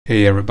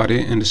Hey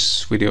everybody, in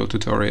this video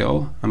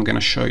tutorial I'm going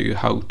to show you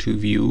how to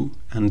view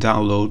and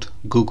download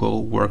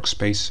Google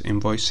Workspace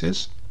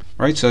invoices.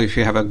 Right, so if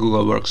you have a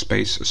Google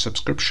Workspace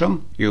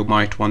subscription, you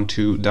might want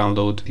to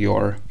download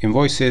your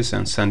invoices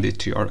and send it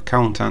to your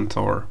accountant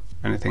or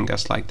anything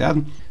else like that.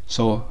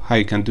 So how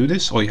you can do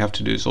this, all you have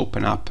to do is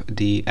open up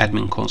the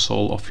admin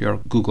console of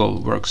your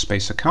Google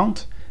Workspace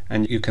account,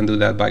 and you can do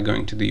that by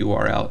going to the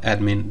URL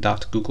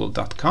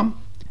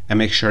admin.google.com. and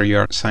make sure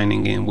you're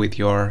signing in with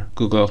your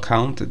Google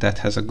account that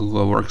has a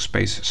Google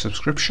Workspace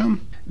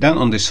subscription. Then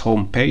on this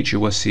home page you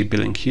will see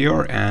billing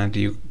here, and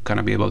you're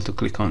gonna be able to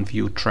click on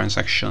view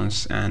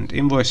transactions and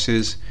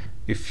invoices.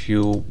 If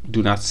you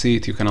do not see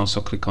it, you can also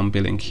click on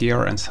billing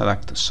here and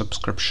select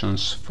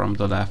subscriptions from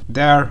the left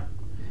there,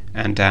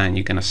 and then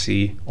you're gonna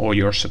see all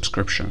your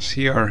subscriptions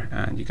here,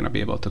 and you're gonna be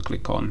able to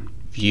click on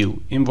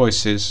view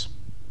invoices,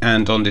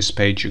 and on this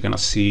page you're gonna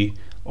see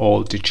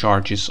all the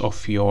charges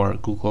of your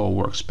Google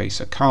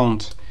Workspace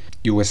account.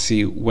 You will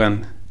see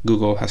when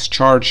Google has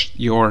charged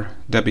your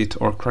debit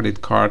or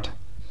credit card,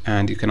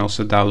 and you can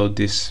also download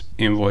this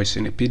invoice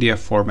in a PDF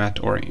format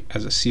or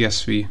as a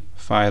CSV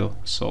file.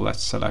 So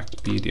let's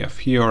select PDF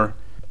here,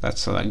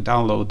 let's select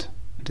download,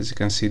 and as you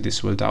can see,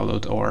 this will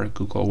download our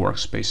Google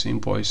Workspace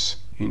invoice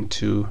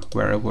into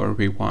wherever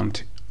we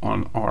want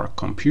on our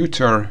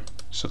computer.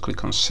 So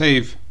click on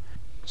save.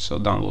 So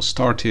download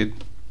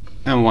started.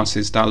 And once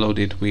it's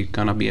downloaded, we're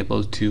gonna be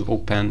able to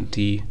open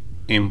the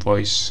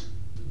invoice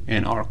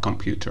in our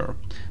computer.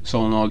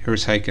 So now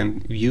here's how you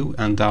can view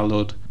and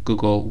download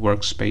Google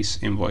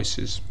Workspace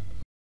invoices.